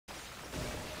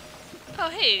Oh,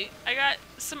 hey, I got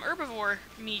some herbivore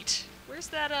meat. Where's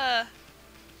that,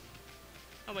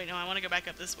 Oh, wait, no, I want to go back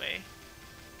up this way.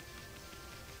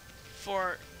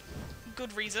 For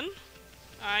good reason.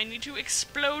 I need to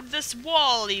explode this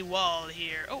wall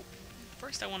here. Oh,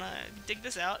 first I want to dig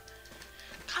this out.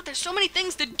 God, there's so many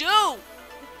things to do!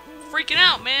 Freaking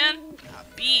out, man! Ah,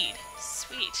 bead.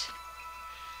 Sweet.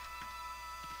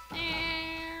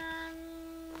 And...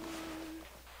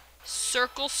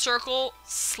 circle, circle,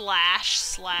 slash,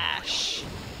 slash.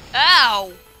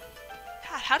 Ow!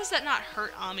 God, how does that not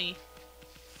hurt Ami?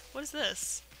 What is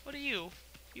this? What are you?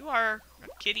 You are a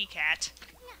kitty cat.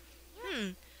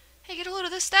 Hey, get a load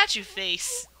of this statue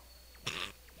face.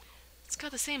 It's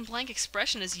got the same blank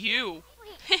expression as you.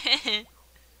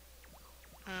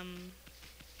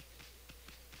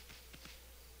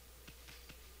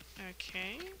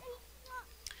 Okay.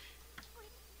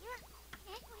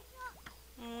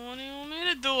 What do you want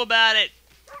me to do about it?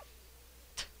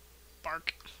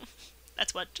 Bark.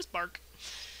 That's what, just bark.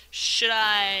 Should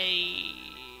I...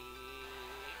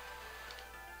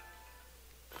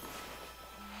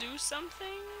 do something?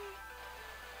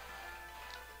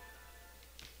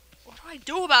 What do I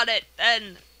do about it,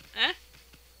 then? Eh?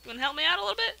 You wanna help me out a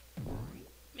little bit?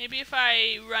 Maybe if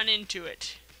I run into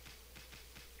it.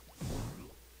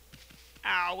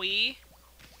 Owie.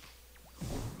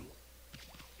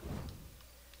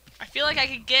 I feel like I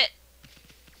could get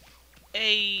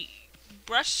a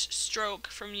brush stroke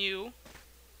from you.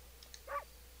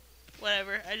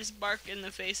 Whatever, I just bark in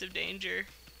the face of danger.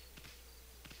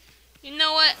 You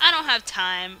know what? I don't have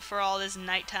time for all this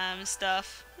nighttime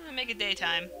stuff. I'm gonna make it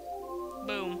daytime.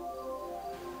 Boom.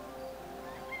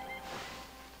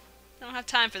 I don't have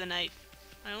time for the night.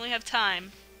 I only have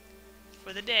time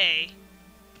for the day.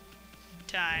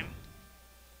 Time.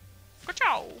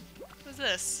 Ka-chow! What is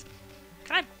this?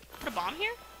 Can I put a bomb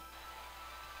here?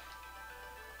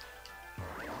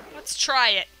 Let's try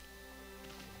it.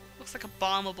 Looks like a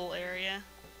bombable area.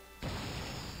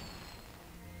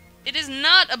 It is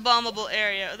not a bombable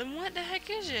area. Then what the heck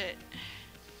is it?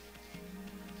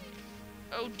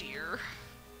 Oh dear.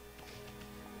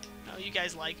 Oh, you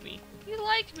guys like me. You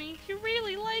like me. You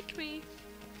really like me.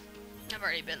 I've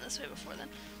already been this way before then.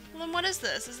 Well then what is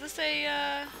this? Is this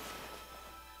a,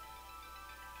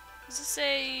 Is this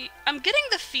a... I'm getting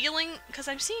the feeling, because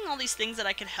I'm seeing all these things that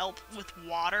I can help with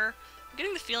water. I'm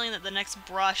getting the feeling that the next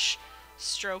brush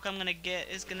stroke I'm gonna get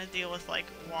is gonna deal with, like,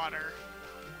 water.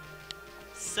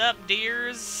 Sup,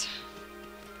 dears?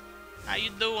 How you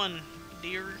doing,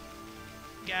 dear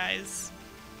guys?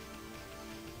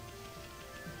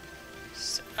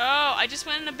 So, oh, I just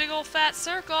went in a big old fat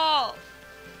circle!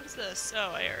 What is this?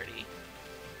 Oh, I already...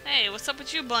 Hey, what's up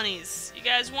with you bunnies? You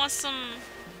guys want some...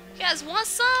 You guys want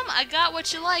some? I got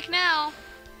what you like now.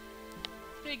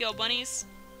 Here you go, bunnies.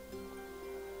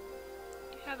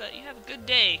 You have a good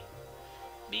day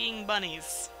being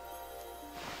bunnies.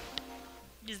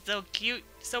 You're so cute,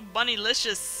 so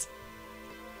bunnylicious.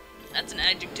 That's an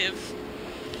adjective.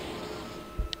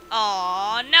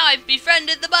 Aww, now I've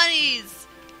befriended the bunnies!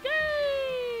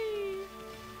 Yay!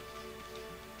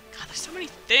 God, there's so many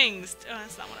things. Oh,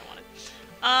 that's not what I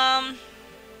wanted.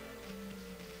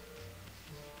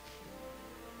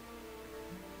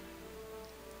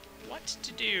 What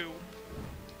to do?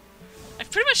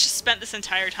 I've pretty much just spent this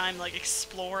entire time, like,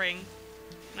 exploring.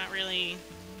 Not really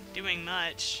doing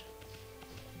much.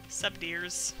 Sup,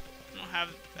 dears. I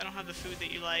don't have the food that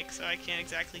you like, so I can't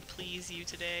exactly please you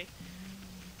today.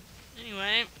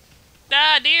 Anyway.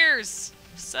 Ah, deers!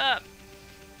 Sup?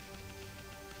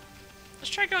 Let's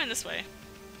try going this way.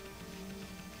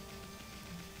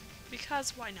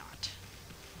 Because why not?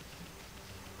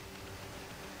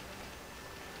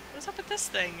 What's up with this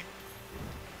thing?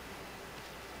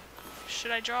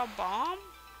 Should I draw a bomb?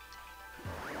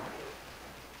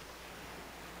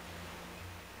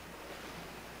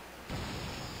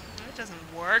 That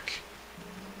doesn't work.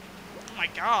 Oh my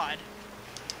god.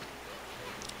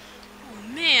 Oh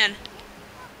man.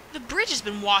 The bridge has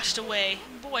been washed away.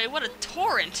 Boy, what a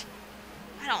torrent.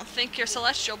 I don't think your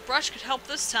celestial brush could help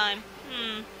this time.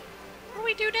 What do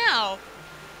we do now?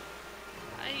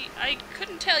 I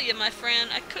couldn't tell you, my friend.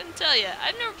 I couldn't tell you.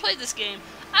 I've never played this game.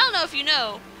 I don't know if you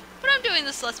know, but I'm doing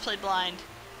this Let's Play blind.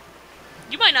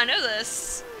 You might not know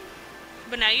this,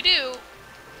 but now you do.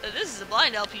 This is a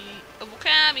blind LP of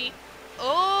Okami.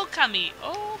 Okami.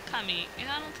 Okami.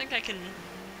 Yeah, I don't think I can...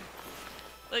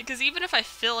 Like, because even if I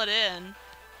fill it in,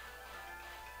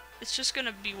 it's just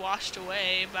gonna be washed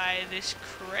away by this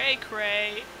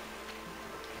cray-cray.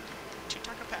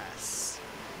 Chitaka Pass.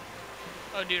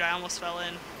 Oh, dude, I almost fell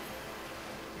in.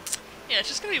 Yeah, it's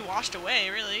just gonna be washed away,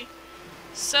 really.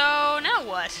 So, now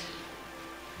what?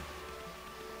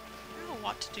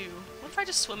 what to do. What if I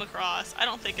just swim across? I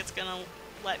don't think it's gonna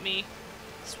let me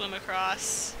swim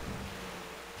across.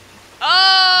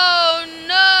 Oh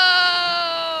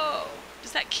no!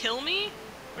 Does that kill me?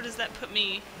 Or does that put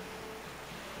me...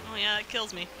 Oh yeah, that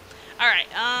kills me. Alright,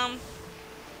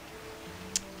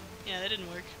 yeah, that didn't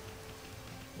work.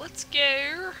 Let's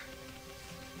go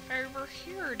over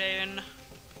here then.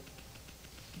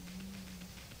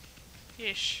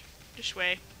 Ish. This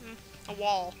way. A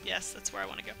wall. Yes, that's where I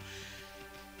want to go.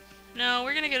 No,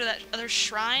 we're gonna go to that other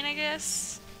shrine, I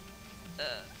guess.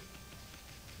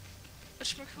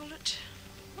 Whatchamacallit?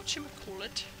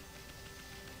 Whatchamacallit?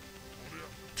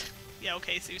 Yeah,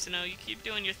 okay, Susanoo, you keep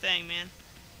doing your thing, man.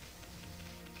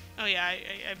 Oh yeah,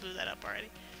 I blew that up already.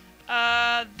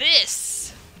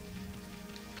 This!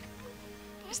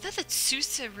 Is that the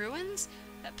Tsusa ruins?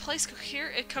 That place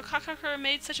Kokakakura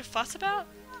made such a fuss about?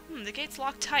 The gate's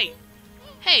locked tight.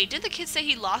 Hey, did the kid say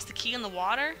he lost the key in the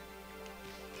water?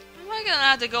 Am I gonna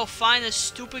have to go find the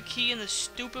stupid key in the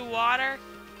stupid water?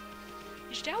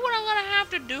 Is that what I'm gonna have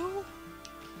to do?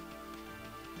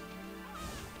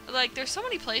 Like, there's so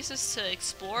many places to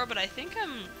explore, but I think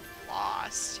I'm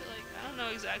lost. Like, I don't know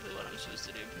exactly what I'm supposed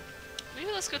to do. Maybe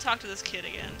let's go talk to this kid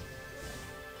again.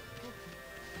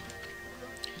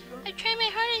 I try my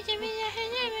hardest to be...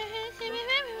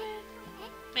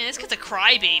 Man, this kid's a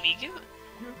crybaby. Give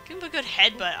him a good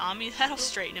headbutt on me. That'll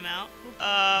straighten him out.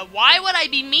 Why would I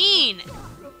be mean?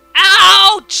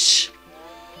 Ouch!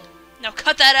 Now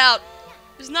cut that out.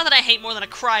 There's nothing I hate more than a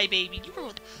crybaby. You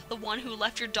were the one who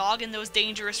left your dog in those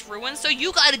dangerous ruins, so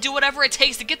you gotta do whatever it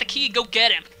takes to get the key and go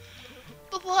get him.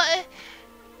 But what?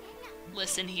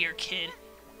 Listen here, kid.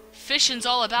 Fishing's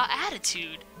all about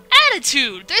attitude.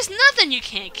 Attitude! There's nothing you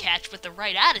can't catch with the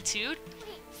right attitude.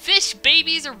 Fish,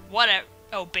 babies, or whatever.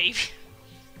 Oh, baby.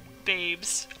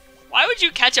 Babes. Why would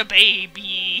you catch a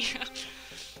baby?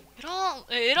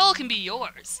 It all can be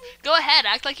yours. Go ahead,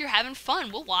 act like you're having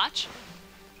fun. We'll watch.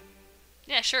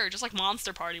 Yeah, sure, just like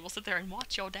Monster Party. We'll sit there and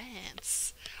watch y'all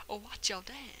dance. Oh, watch y'all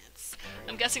dance.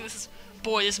 I'm guessing this is...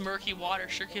 Boy, this murky water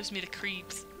sure gives me the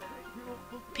creeps.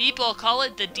 People call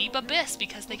it the deep abyss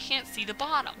because they can't see the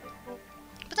bottom.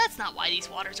 But that's not why these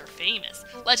waters are famous.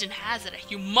 Legend has it, a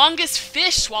humongous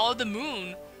fish swallowed the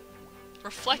moon,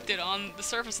 reflected on the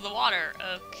surface of the water.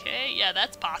 Okay, yeah,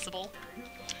 that's possible.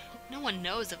 No one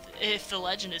knows if the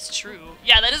legend is true.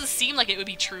 Yeah, that doesn't seem like it would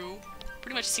be true.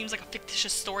 Pretty much seems like a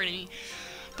fictitious story to me.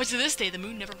 But to this day, the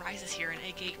moon never rises here in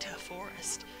Agate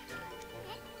Forest.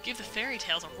 Give the fairy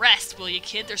tales a rest, will you,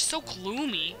 kid? They're so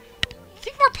gloomy.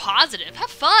 Think more positive.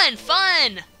 Have fun!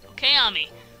 Fun! Okay,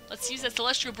 Ami. Let's use that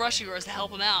celestial brush of yours to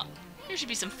help him out. There should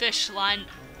be some fish line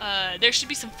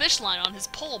on his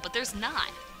pole, but there's not.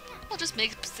 I'll just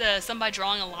make some by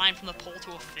drawing a line from the pole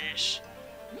to a fish.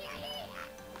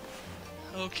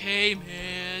 Okay,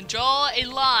 man. Draw a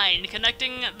line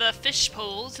connecting the fish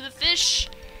pole to the fish.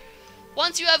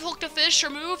 Once you have hooked a fish,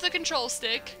 remove the control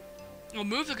stick. Or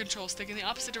move the control stick in the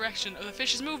opposite direction of the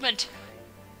fish's movement.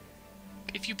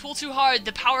 If you pull too hard,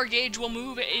 the power gauge will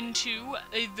move into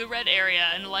the red area,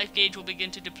 and the life gauge will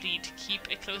begin to deplete. Keep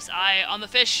a close eye on the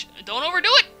fish. Don't overdo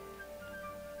it!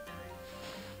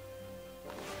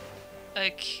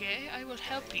 Okay, I will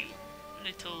help you,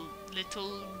 little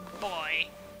boy.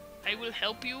 I will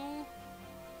help you.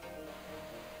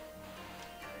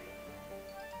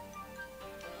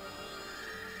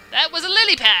 That was a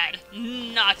lily pad,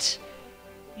 not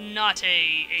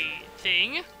a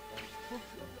thing.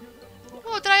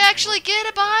 Oh, did I actually get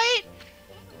a bite?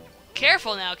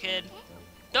 Careful now, kid.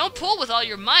 Don't pull with all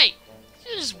your might.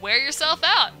 You just wear yourself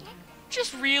out.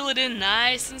 Just reel it in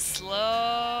nice and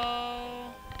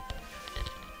slow.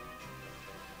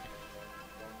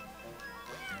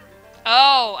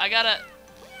 Oh, I gotta...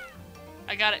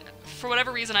 For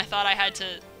whatever reason, I thought I had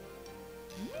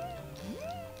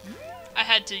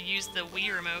to use the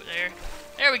Wii remote there.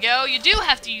 There we go. You do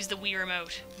have to use the Wii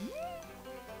remote.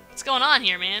 What's going on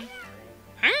here, man?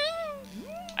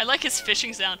 I like his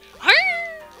fishing sound.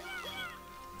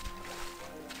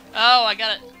 Oh, I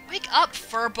gotta... Wake up,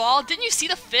 furball. Didn't you see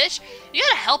the fish? You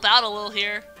gotta help out a little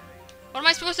here. What am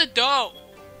I supposed to do?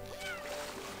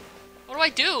 What do I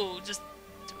do? Just...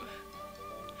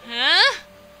 Huh?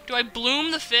 Do I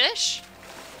bloom the fish?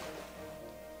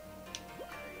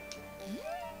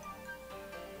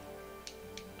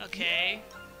 Okay.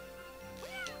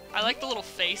 I like the little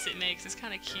face it makes. It's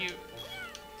kind of cute.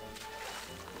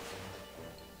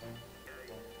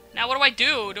 Now what do I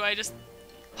do? Do I just...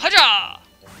 Haja!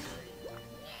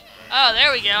 Oh,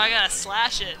 there we go. I gotta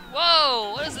slash it.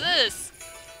 Whoa, what is this?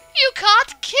 You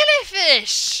caught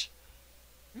killifish!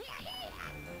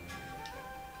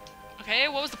 Okay,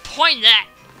 what was the point in that?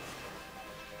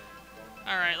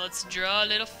 Alright, let's draw a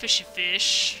little fishy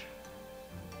fish.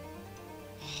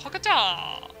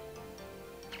 Hakata!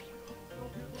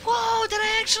 Whoa, did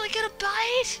I actually get a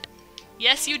bite?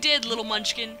 Yes, you did, little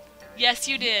munchkin. Yes,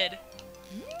 you did.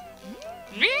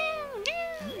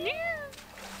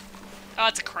 Oh,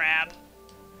 it's a crab.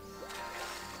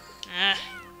 I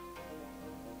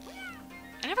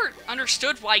never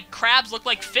understood why crabs look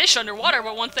like fish underwater,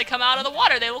 but once they come out of the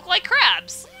water, they look like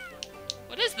crabs.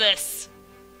 What is this?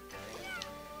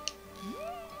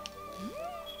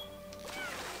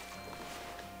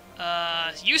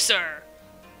 You, sir.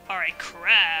 Alright,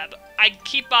 crab. I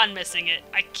keep on missing it.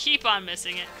 I keep on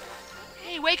missing it.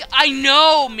 Hey, wake up. I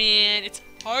know, man. It's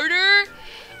harder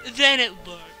than it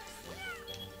looks.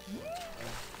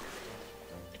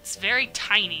 It's very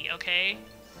tiny, okay?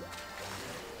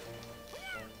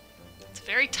 It's a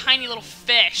very tiny little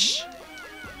fish.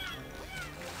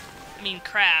 I mean,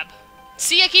 crab.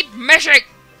 See, I keep missing!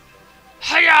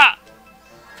 Hiya!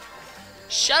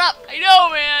 Shut up! I know,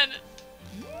 man!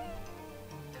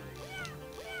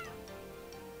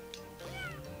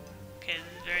 Okay, this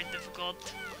is very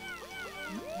difficult.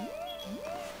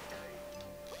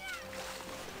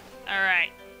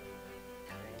 Alright.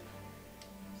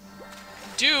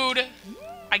 Dude!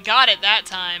 I got it that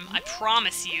time. I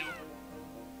promise you.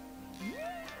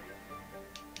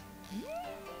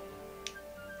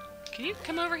 Can you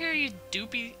come over here, you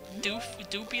doopy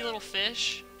little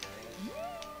fish?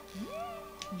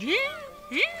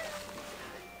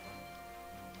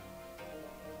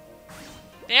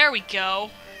 There we go.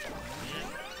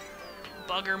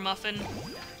 Bugger muffin.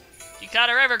 You caught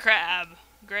a river crab.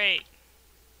 Great.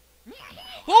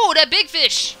 Whoa, that big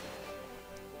fish!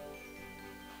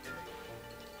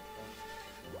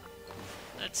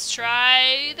 Let's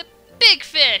try the big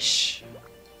fish.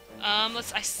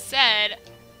 I said,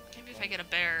 maybe if I get a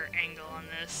better angle on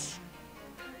this.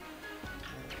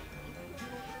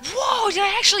 Whoa, did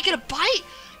I actually get a bite?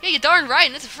 Yeah, you're darn right,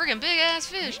 and it's a friggin' big ass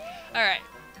fish. Alright.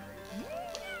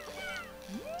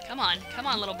 Come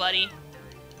on, little buddy.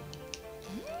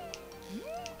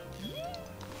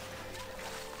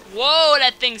 Whoa,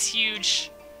 that thing's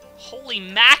huge. Holy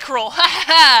mackerel. Ha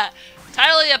ha!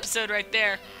 Title of the episode right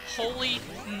there. Holy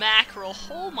mackerel.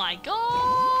 Oh my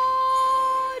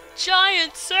god!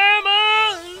 Giant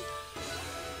salmon!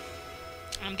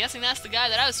 I'm guessing that's the guy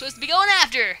that I was supposed to be going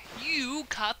after. You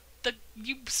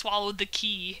swallowed the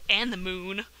key and the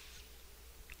moon.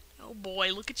 Oh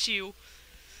boy, look at you.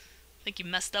 I think you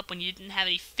messed up when you didn't have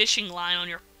any fishing line on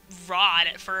your rod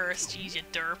at first. Jeez, you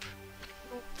derp.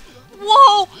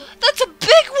 Whoa! That's a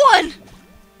big one!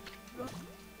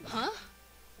 Huh?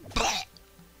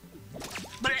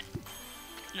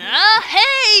 Ah,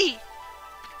 hey!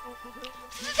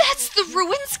 That's the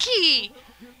ruins key!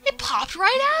 It popped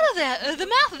right out of the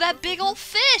mouth of that big old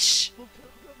fish!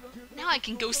 Now I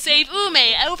can go save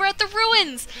Ume over at the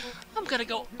ruins! I'm gonna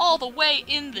go all the way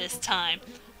in this time.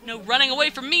 No running away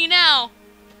from me now!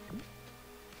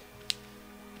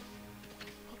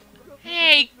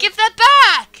 Hey, give that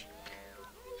back!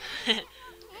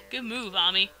 Good move,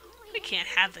 Ami. We can't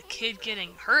have the kid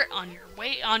getting hurt on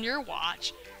your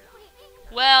watch.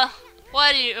 Well,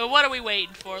 what are we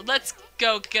waiting for? Let's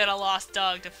go get a lost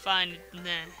dog to find it.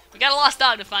 We got a lost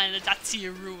dog to find in the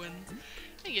Tatsuya ruins.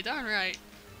 Hey, you're darn right.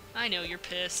 I know you're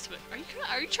pissed, but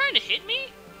are you trying to hit me?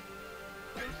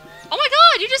 Oh my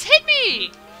god, you just hit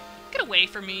me! Get away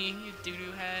from me, you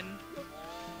doo-doo head.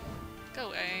 Go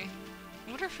away. I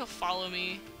wonder if he'll follow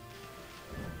me.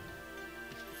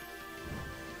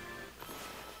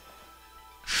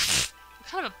 What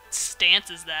kind of a stance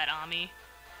is that, Ami?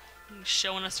 You're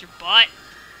showing us your butt.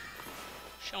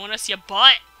 Showing us your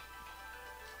butt.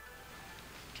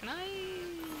 Can I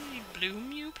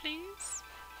bloom you, please?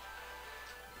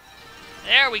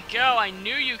 There we go. I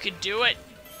knew you could do it.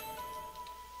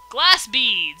 Glass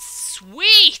beads.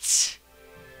 Sweet!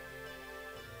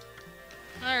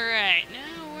 Alright,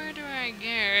 now where do I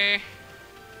go?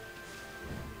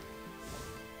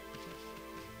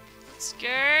 Let's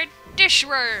go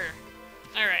dishware.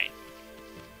 Alright.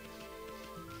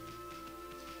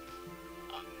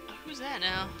 Who's that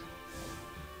now?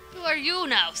 Who are you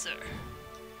now, sir?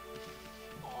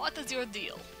 What is your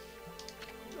deal?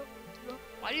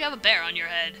 Why do you have a bear on your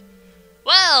head?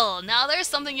 Well, now there's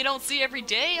something you don't see every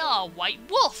day. A white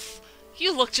wolf.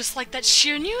 You look just like that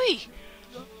Shiranui.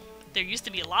 There used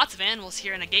to be lots of animals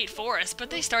here in the Gate Forest, but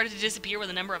they started to disappear when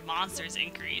the number of monsters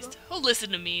increased. Oh,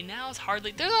 listen to me. Now it's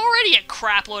hardly... There's already a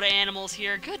crapload of animals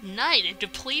here. Good night. It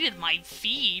depleted my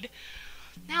feed.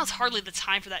 Now it's hardly the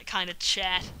time for that kind of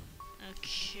chat.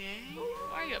 Okay.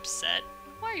 Why are you upset?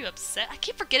 Why are you upset? I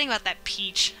keep forgetting about that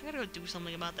peach. I gotta go do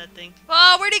something about that thing.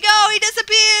 Oh, where'd he go? He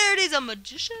disappeared! He's a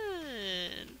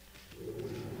magician!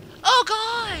 Oh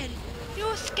god!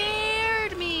 You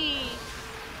scared me!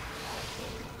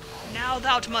 Now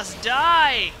thou must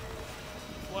die!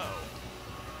 Whoa.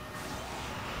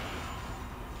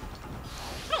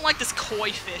 I don't like this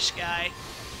koi fish guy.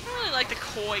 I don't really like the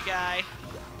koi guy.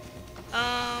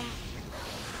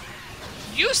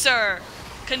 You, sir,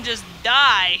 can just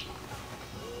die.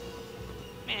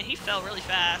 Man, he fell really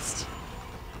fast.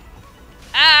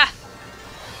 Ah!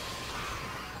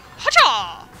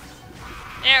 Hacha!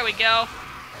 There we go.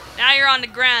 Now you're on the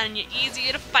ground and you're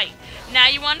easier to fight. Now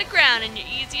you're on the ground and you're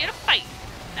easier to fight.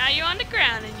 Now you're on the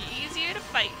ground and you're easier to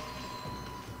fight.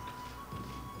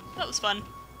 That was fun.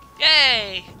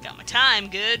 Yay! Got my time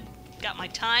good. Got my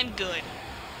time good.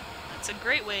 That's a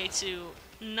great way to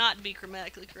not be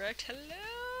grammatically correct.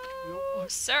 Hello,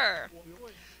 sir.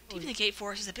 Deep in the Gate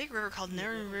Forest is a big river called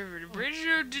Narrow River. The bridge,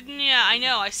 yeah, I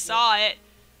know, I saw it.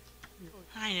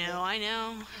 I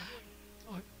know.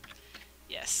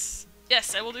 Yes.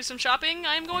 Yes, I will do some shopping.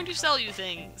 I am going to sell you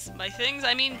things. By things,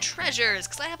 I mean treasures,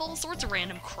 because I have all sorts of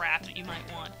random crap that you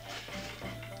might want.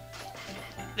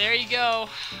 There you go.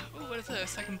 Ooh, what is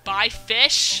this? I can buy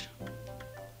fish?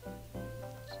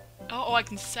 Oh, I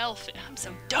can sell fish. I'm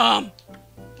so dumb.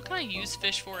 What can I use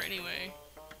fish for anyway?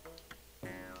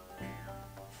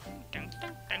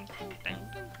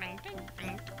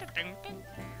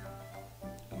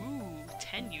 Ooh,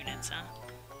 10 units, huh?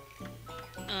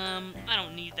 I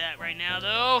don't need that right now,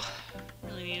 though.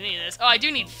 Really need any of this. Oh, I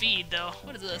do need feed, though.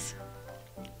 What is this?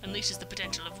 Unleashes the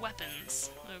potential of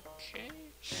weapons. Okay.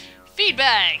 Feed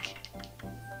bag!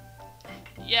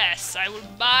 Yes, I will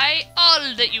buy all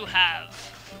that you have.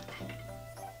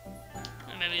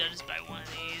 Or maybe I'll just buy one of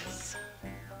these.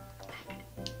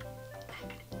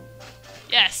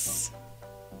 Yes!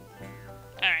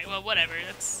 Alright, well, whatever.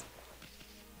 That's...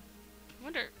 I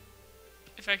wonder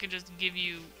if I could just give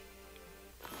you...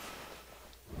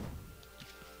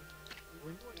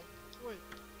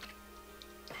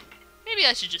 Maybe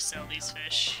I should just sell these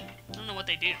fish. I don't know what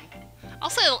they do. I'll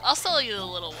sell you the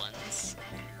little ones.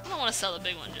 I don't want to sell the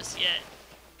big one just yet.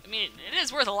 I mean, it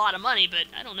is worth a lot of money, but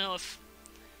I don't know if...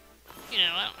 You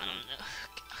know, I don't know.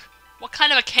 What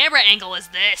kind of a camera angle is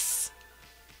this?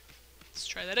 Let's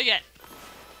try that again.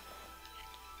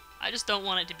 I just don't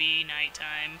want it to be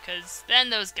nighttime, because then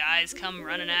those guys come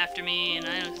running after me, and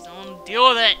I just don't want to deal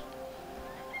with it.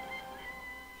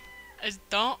 I just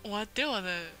don't want to deal with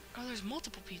it. Oh, there's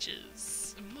multiple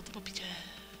peaches. Multiple peaches.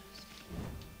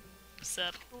 What's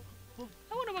up? I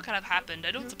wonder what could have happened.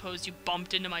 I don't suppose you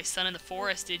bumped into my son in the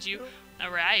forest, did you?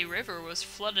 Arai River was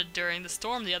flooded during the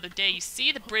storm the other day. You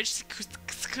see, the bridge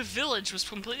village was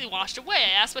completely washed away.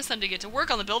 I asked my son to get to work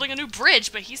on the building a new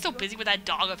bridge, but he's so busy with that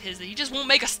dog of his that he just won't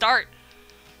make a start.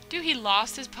 Dude, he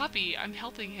lost his puppy. I'm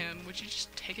helping him. Would you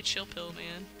just take a chill pill,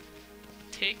 man?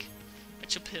 Take a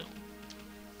chill pill.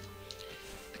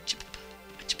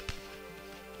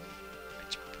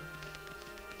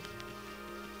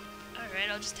 Alright,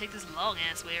 I'll just take this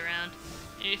long-ass way around.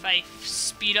 Maybe if I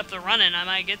speed up the running, I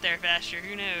might get there faster.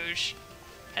 Who knows?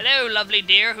 Hello, lovely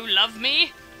deer who love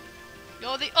me.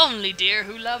 You're the only deer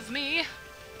who love me.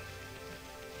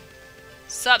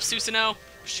 Sup, Susano?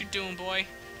 What you doing, boy?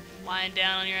 Lying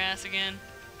down on your ass again?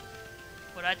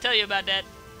 What'd I tell you about that?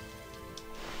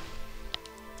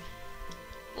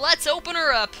 Let's open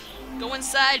her up. Go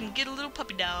inside and get a little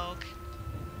puppy dog.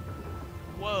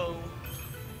 Whoa.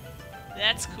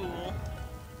 That's cool.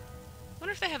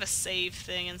 Wonder if they have a save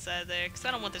thing inside there, because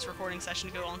I don't want this recording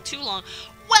session to go on too long.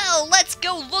 Well, let's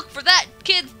go look for that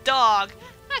kid's dog.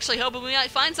 I'm actually hoping we might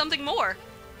find something more.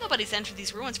 Nobody's entered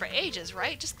these ruins for ages,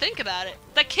 right? Just think about it.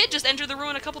 That kid just entered the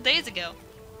ruin a couple days ago.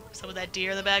 So with that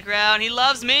deer in the background, he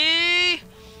loves me!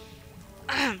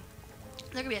 There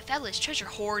could be a fabulous treasure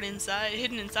hoard inside,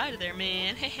 hidden inside of there,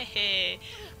 man. Hehehe.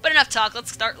 But enough talk,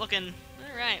 let's start looking.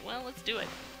 Alright, well, let's do it.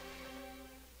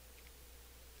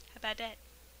 How about that?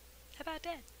 How about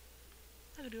that?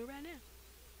 I can do it right now.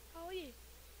 Oh yeah.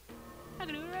 I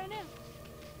can do it right now.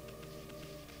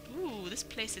 Ooh, this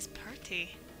place is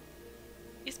pretty.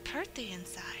 It's pretty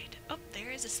inside. Oh, there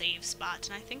is a save spot,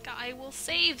 and I think I will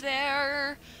save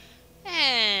there.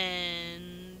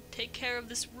 And take care of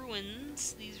these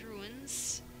ruins,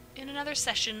 in another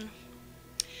session.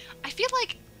 I feel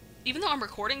like, even though I'm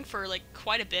recording for, like,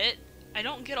 quite a bit, I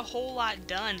don't get a whole lot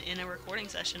done in a recording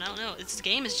session. I don't know. This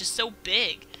game is just so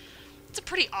big. It's a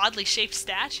pretty oddly shaped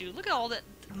statue. Look at all that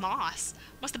moss.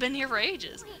 Must have been here for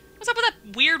ages. What's up with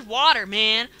that weird water,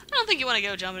 man? I don't think you want to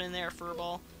go jumping in there,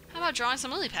 furball. How about drawing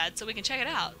some lily pads so we can check it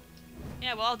out?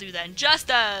 Yeah, well, I'll do that in just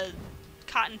a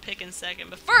cotton pick in a second.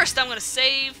 But first, I'm gonna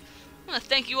save. I'm gonna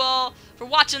thank you all for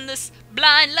watching this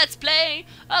blind Let's Play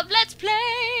of Let's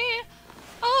Play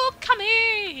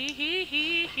Okami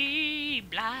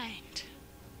Blind.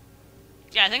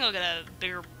 Yeah, I think I'll get a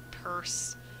bigger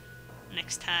purse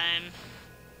next time.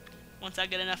 Once I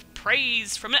get enough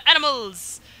praise from the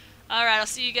animals. Alright, I'll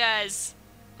see you guys.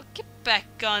 Oh, get back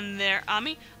on there,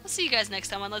 Ami. I'll see you guys next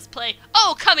time on Let's Play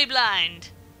Okami Blind.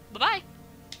 Bye-bye.